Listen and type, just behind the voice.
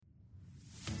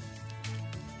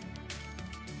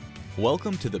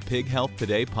Welcome to the Pig Health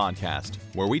Today podcast,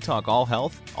 where we talk all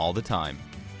health all the time.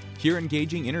 Hear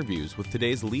engaging interviews with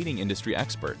today's leading industry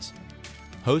experts.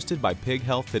 Hosted by Pig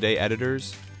Health Today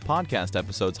editors, podcast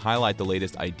episodes highlight the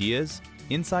latest ideas,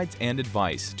 insights, and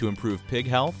advice to improve pig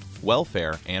health,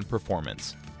 welfare, and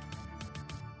performance.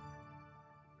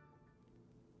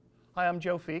 Hi, I'm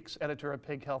Joe Feeks, editor of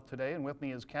Pig Health Today, and with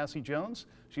me is Cassie Jones.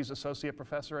 She's associate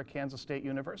professor at Kansas State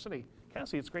University.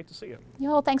 Cassie, it's great to see you.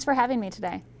 Well, thanks for having me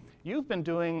today. You've been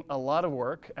doing a lot of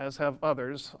work, as have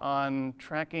others, on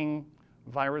tracking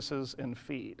viruses in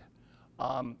feed.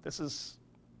 This is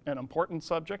an important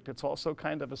subject. It's also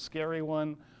kind of a scary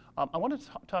one. I want to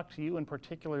talk to you in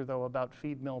particular, though, about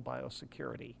feed mill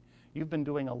biosecurity. You've been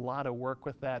doing a lot of work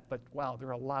with that, but wow, there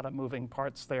are a lot of moving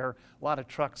parts there, a lot of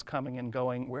trucks coming and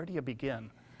going. Where do you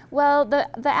begin? Well, the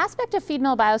aspect of feed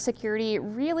mill biosecurity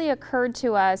really occurred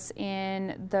to us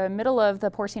in the middle of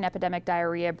the porcine epidemic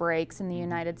diarrhea breaks in the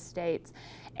United States.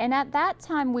 And at that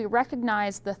time, we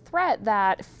recognized the threat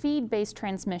that feed-based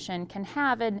transmission can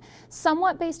have, and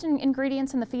somewhat based in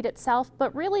ingredients in the feed itself,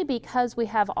 but really because we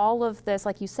have all of this,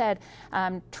 like you said,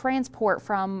 transport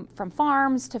from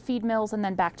farms to feed mills and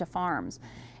then back to farms.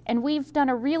 And we've done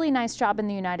a really nice job in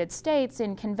the United States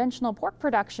in conventional pork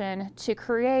production to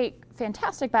create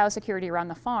fantastic biosecurity around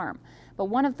the farm. But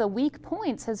one of the weak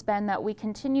points has been that we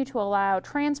continue to allow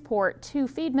transport to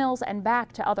feed mills and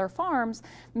back to other farms,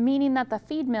 meaning that the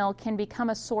feed mill can become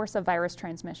a source of virus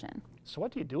transmission. So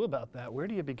what do you do about that? Where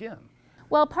do you begin?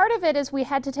 Well, part of it is we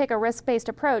had to take a risk-based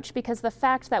approach because the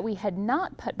fact that we had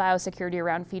not put biosecurity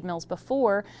around feed mills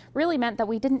before really meant that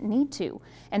we didn't need to.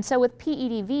 And so with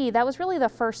PEDV, that was really the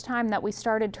first time that we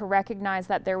started to recognize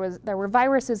that there were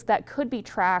viruses that could be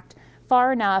tracked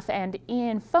far enough and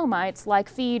in fomites like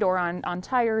feed or on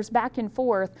tires back and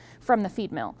forth from the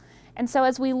feed mill. And so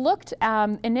as we looked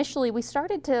initially, we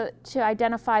started to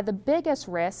identify the biggest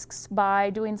risks by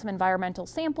doing some environmental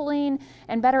sampling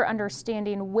and better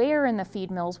understanding where in the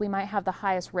feed mills we might have the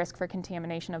highest risk for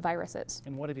contamination of viruses.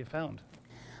 And what have you found?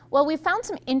 Well, we found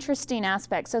some interesting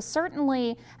aspects. So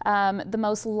certainly the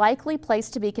most likely place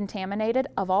to be contaminated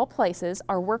of all places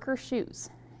are worker shoes.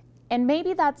 And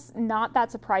maybe that's not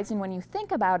that surprising when you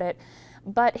think about it,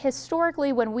 but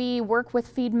historically when we work with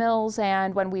feed mills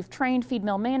and when we've trained feed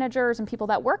mill managers and people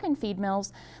that work in feed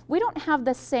mills, we don't have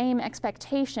the same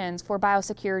expectations for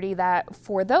biosecurity that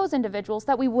for those individuals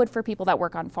that we would for people that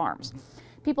work on farms.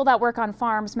 People that work on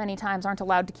farms many times aren't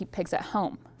allowed to keep pigs at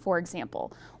home, for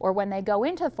example. Or when they go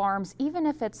into farms, even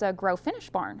if it's a grow-finish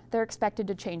barn, they're expected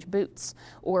to change boots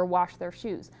or wash their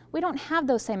shoes. We don't have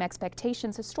those same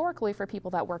expectations historically for people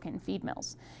that work in feed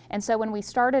mills. And so when we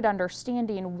started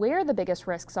understanding where the biggest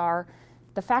risks are,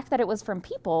 the fact that it was from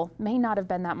people may not have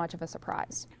been that much of a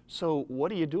surprise. So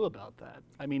what do you do about that?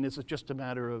 I mean, is it just a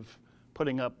matter of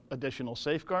putting up additional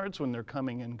safeguards when they're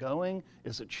coming and going?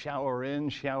 Is it shower in,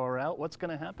 shower out? What's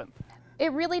going to happen?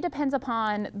 It really depends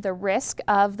upon the risk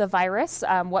of the virus,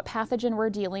 what pathogen we're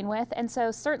dealing with. And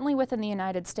so certainly within the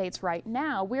United States right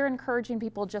now, we're encouraging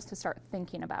people just to start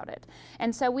thinking about it.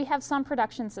 And so we have some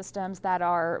production systems that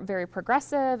are very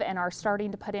progressive and are starting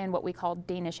to put in what we call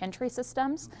Danish entry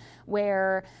systems,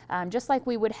 where just like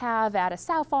we would have at a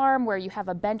sow farm where you have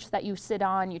a bench that you sit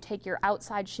on, you take your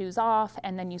outside shoes off,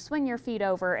 and then you swing your feet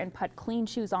over and put clean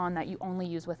shoes on that you only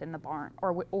use within the barn,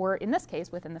 or in this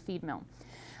case, within the feed mill.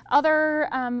 Other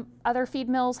feed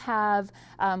mills have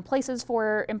places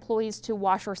for employees to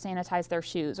wash or sanitize their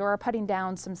shoes, or are putting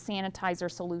down some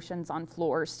sanitizer solutions on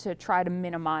floors to try to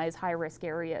minimize high-risk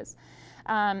areas.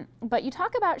 But you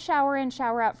talk about shower in,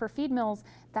 shower out for feed mills,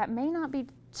 that may not be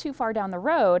too far down the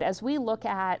road as we look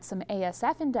at some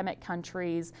ASF endemic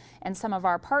countries and some of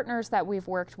our partners that we've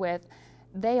worked with.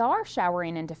 They are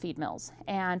showering into feed mills,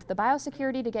 and the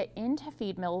biosecurity to get into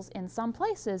feed mills in some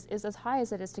places is as high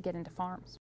as it is to get into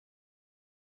farms.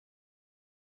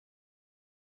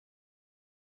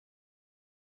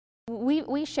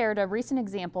 We shared a recent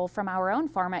example from our own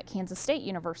farm at Kansas State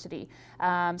University.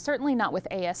 Certainly not with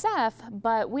ASF,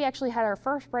 but we actually had our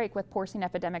first break with porcine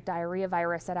epidemic diarrhea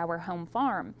virus at our home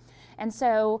farm. And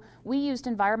so we used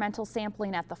environmental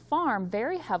sampling at the farm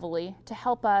very heavily to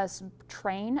help us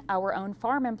train our own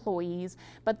farm employees,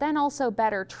 but then also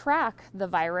better track the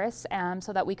virus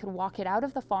so that we could walk it out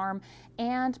of the farm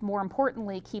and, more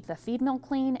importantly, keep the feed mill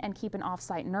clean and keep an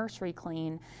off-site nursery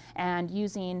clean, and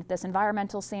using this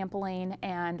environmental sampling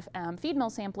and feed mill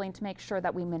sampling to make sure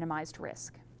that we minimized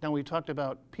risk. Now, we talked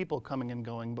about people coming and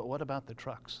going, but what about the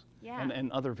trucks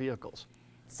and other vehicles?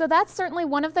 So that's certainly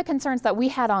one of the concerns that we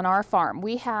had on our farm.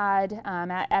 We had,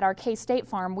 at our K-State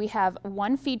farm, we have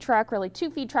one feed truck, really two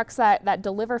feed trucks that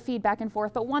deliver feed back and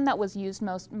forth, but one that was used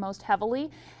most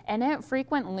heavily. And it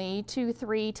frequently, 2,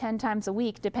 3, 10 times a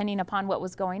week, depending upon what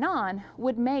was going on,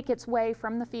 would make its way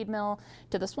from the feed mill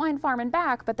to the swine farm and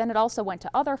back, but then it also went to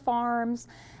other farms.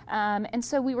 And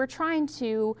so we were trying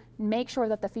to make sure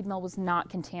that the feed mill was not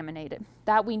contaminated.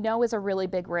 That we know is a really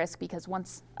big risk, because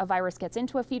once a virus gets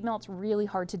into a feed mill, it's really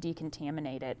hard to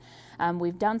decontaminate it.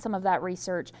 We've done some of that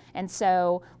research, and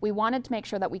so we wanted to make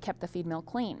sure that we kept the feed mill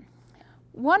clean.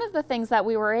 One of the things that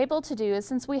we were able to do is,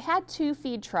 since we had 2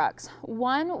 feed trucks,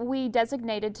 one we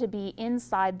designated to be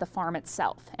inside the farm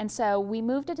itself. And so we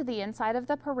moved it to the inside of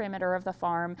the perimeter of the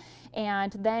farm,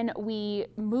 and then we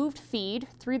moved feed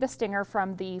through the stinger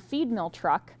from the feed mill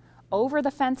truck over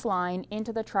the fence line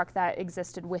into the truck that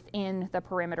existed within the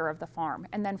perimeter of the farm.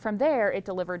 And then from there, it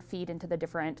delivered feed into the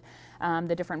different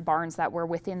barns that were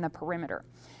within the perimeter.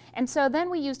 And so then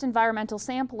we used environmental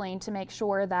sampling to make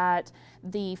sure that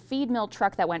the feed mill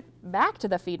truck that went back to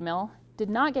the feed mill did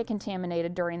not get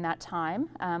contaminated during that time.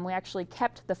 We actually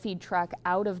kept the feed truck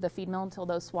out of the feed mill until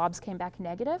those swabs came back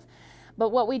negative.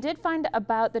 But what we did find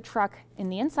about the truck in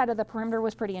the inside of the perimeter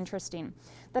was pretty interesting.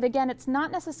 That again, it's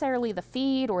not necessarily the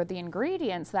feed or the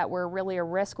ingredients that were really a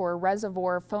risk or a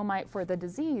reservoir fomite for the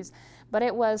disease, but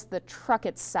it was the truck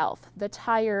itself, the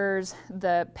tires,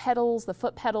 the pedals, the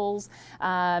foot pedals,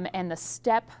 and the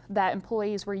step that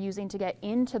employees were using to get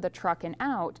into the truck and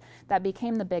out that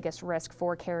became the biggest risk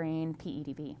for carrying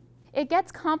PEDV. It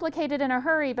gets complicated in a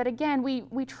hurry, but again,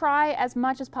 we try as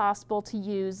much as possible to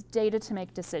use data to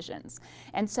make decisions.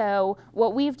 And so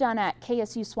what we've done at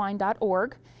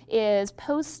ksuswine.org is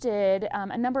posted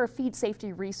a number of feed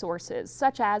safety resources,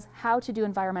 such as how to do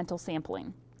environmental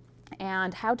sampling,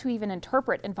 and how to even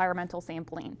interpret environmental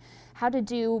sampling, how to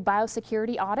do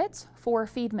biosecurity audits for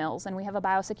feed mills, and we have a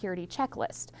biosecurity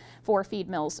checklist for feed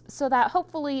mills, so that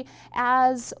hopefully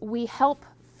as we help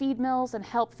feed mills and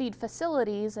help feed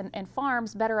facilities and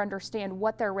farms better understand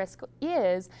what their risk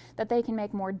is, that they can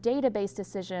make more data-based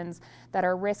decisions that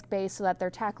are risk-based so that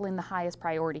they're tackling the highest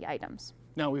priority items.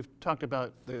 Now, we've talked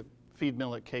about the feed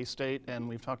mill at K-State, and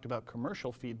we've talked about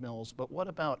commercial feed mills, but what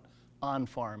about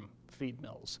on-farm feed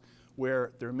mills,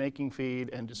 where they're making feed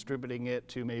and distributing it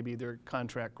to maybe their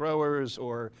contract growers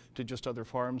or to just other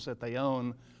farms that they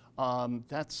own?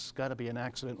 That's got to be an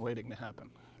accident waiting to happen.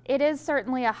 It is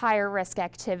certainly a higher risk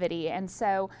activity, and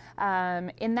so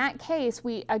in that case,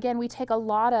 we take a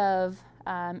lot of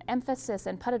emphasis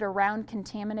and put it around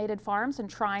contaminated farms and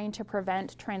trying to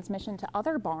prevent transmission to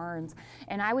other barns.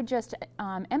 And I would just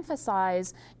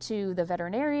emphasize to the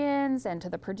veterinarians and to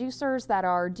the producers that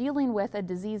are dealing with a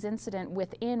disease incident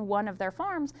within one of their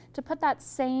farms to put that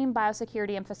same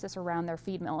biosecurity emphasis around their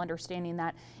feed mill, understanding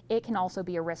that it can also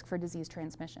be a risk for disease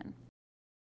transmission.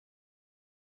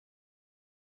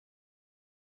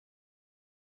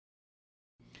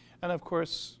 And of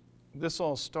course, this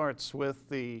all starts with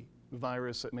the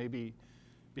virus that may be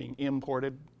being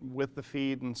imported with the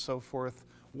feed and so forth.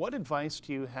 What advice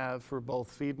do you have for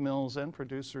both feed mills and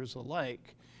producers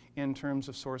alike in terms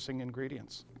of sourcing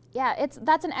ingredients? Yeah,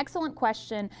 that's an excellent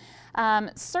question.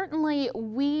 Certainly,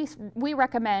 we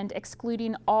recommend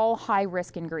excluding all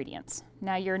high-risk ingredients.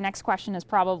 Now, your next question is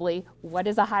probably, what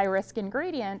is a high-risk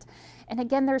ingredient? And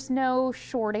again, there's no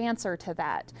short answer to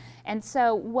that. And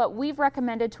so what we've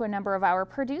recommended to a number of our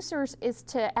producers is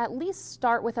to at least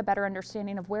start with a better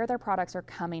understanding of where their products are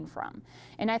coming from.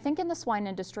 And I think in the swine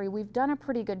industry, we've done a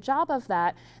pretty good job of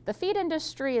that. The feed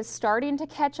industry is starting to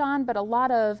catch on, but a lot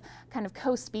of kind of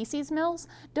co-species mills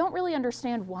don't really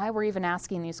understand why we're even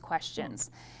asking these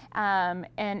questions.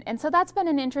 And so that's been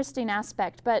an interesting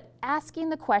aspect, but asking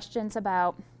the questions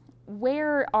about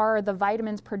where are the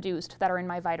vitamins produced that are in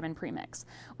my vitamin premix?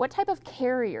 What type of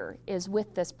carrier is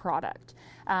with this product?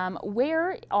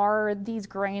 Where are these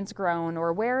grains grown,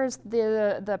 or where is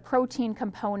the protein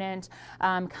component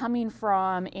coming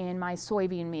from in my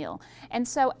soybean meal? And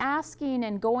so asking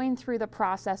and going through the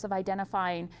process of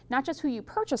identifying not just who you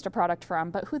purchased a product from,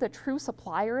 but who the true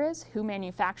supplier is, who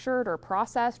manufactured or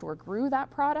processed or grew that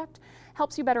product,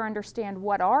 helps you better understand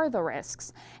what are the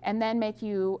risks, and then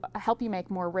help you make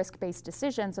more risk-based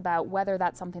decisions about whether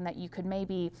that's something that you could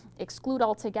maybe exclude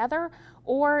altogether,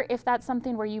 or if that's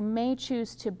something where you may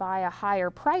choose to buy a higher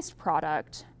priced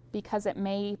product because it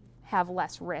may have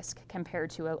less risk compared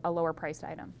to a lower priced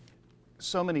item.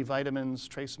 So many vitamins,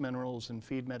 trace minerals, and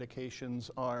feed medications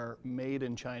are made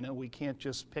in China. We can't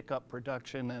just pick up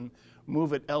production and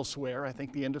move it elsewhere. I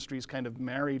think the industry is kind of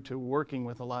married to working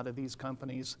with a lot of these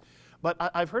companies. But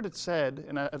I've heard it said,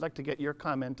 and I'd like to get your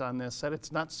comment on this, that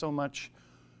it's not so much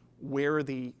where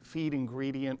the feed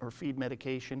ingredient or feed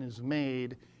medication is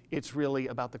made. It's really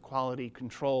about the quality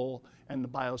control and the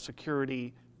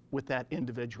biosecurity with that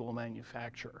individual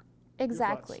manufacturer.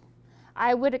 Exactly.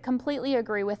 I would completely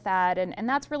agree with that, and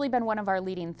that's really been one of our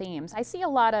leading themes. I see a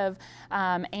lot of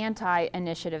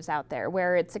anti-initiatives out there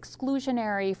where it's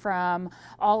exclusionary from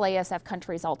all ASF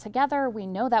countries altogether. We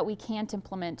know that we can't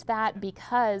implement that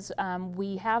because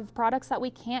we have products that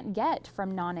we can't get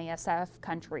from non-ASF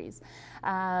countries.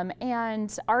 And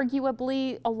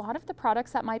arguably, a lot of the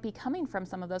products that might be coming from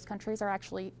some of those countries are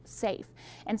actually safe.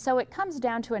 And so it comes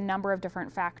down to a number of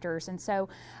different factors. And so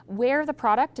where the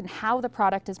product and how the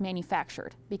product is manufactured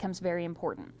becomes very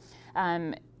important.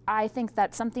 I think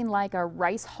that something like a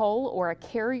rice hull or a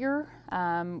carrier,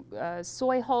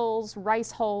 soy hulls,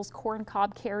 rice hulls, corn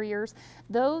cob carriers,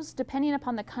 those, depending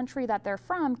upon the country that they're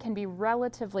from, can be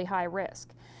relatively high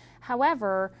risk.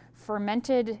 However,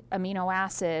 fermented amino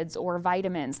acids or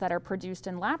vitamins that are produced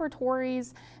in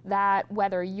laboratories, that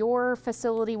whether your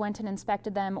facility went and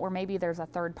inspected them or maybe there's a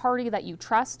third party that you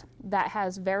trust that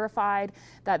has verified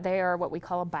that they are what we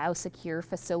call a biosecure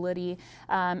facility,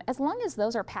 as long as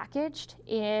those are packaged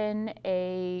in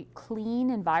a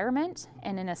clean environment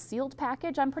and in a sealed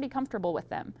package, I'm pretty comfortable with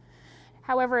them.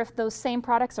 However, if those same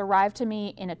products arrive to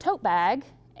me in a tote bag,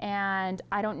 and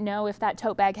I don't know if that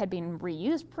tote bag had been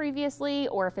reused previously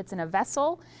or if it's in a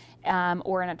vessel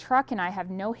or in a truck, and I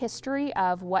have no history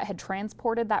of what had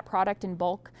transported that product in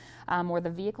bulk or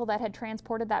the vehicle that had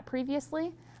transported that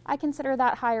previously, I consider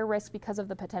that higher risk because of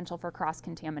the potential for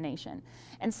cross-contamination.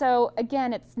 And so,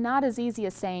 again, it's not as easy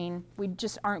as saying we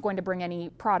just aren't going to bring any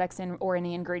products in or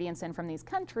any ingredients in from these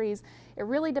countries. It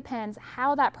really depends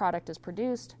how that product is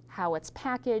produced, how it's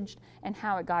packaged, and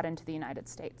how it got into the United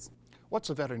States. What's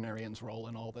a veterinarian's role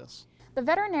in all this? The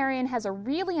veterinarian has a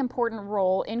really important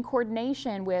role in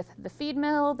coordination with the feed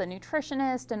mill, the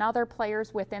nutritionist, and other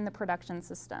players within the production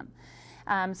system.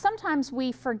 Sometimes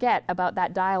we forget about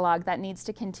that dialogue that needs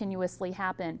to continuously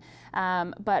happen.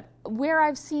 But where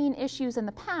I've seen issues in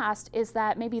the past is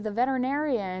that maybe the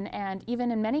veterinarian and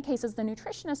even in many cases the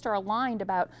nutritionist are aligned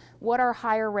about what are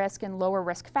higher risk and lower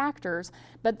risk factors,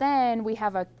 but then we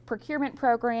have a procurement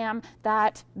program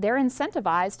that they're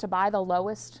incentivized to buy the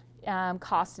lowest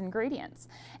cost ingredients.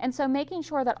 And so making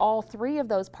sure that all three of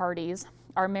those parties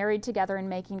are married together and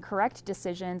making correct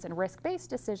decisions and risk-based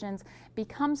decisions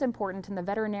becomes important, and the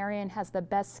veterinarian has the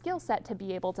best skill set to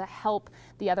be able to help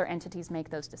the other entities make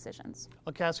those decisions.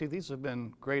 Well, Cassie, these have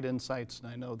been great insights,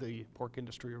 and I know the pork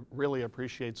industry really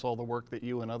appreciates all the work that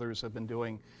you and others have been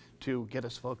doing to get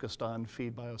us focused on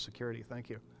feed biosecurity. Thank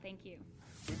you. Thank you.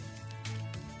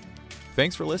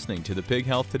 Thanks for listening to the Pig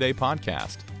Health Today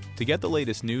podcast. To get the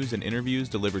latest news and interviews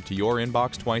delivered to your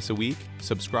inbox twice a week,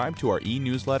 subscribe to our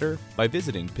e-newsletter by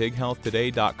visiting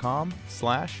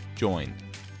pighealthtoday.com/join.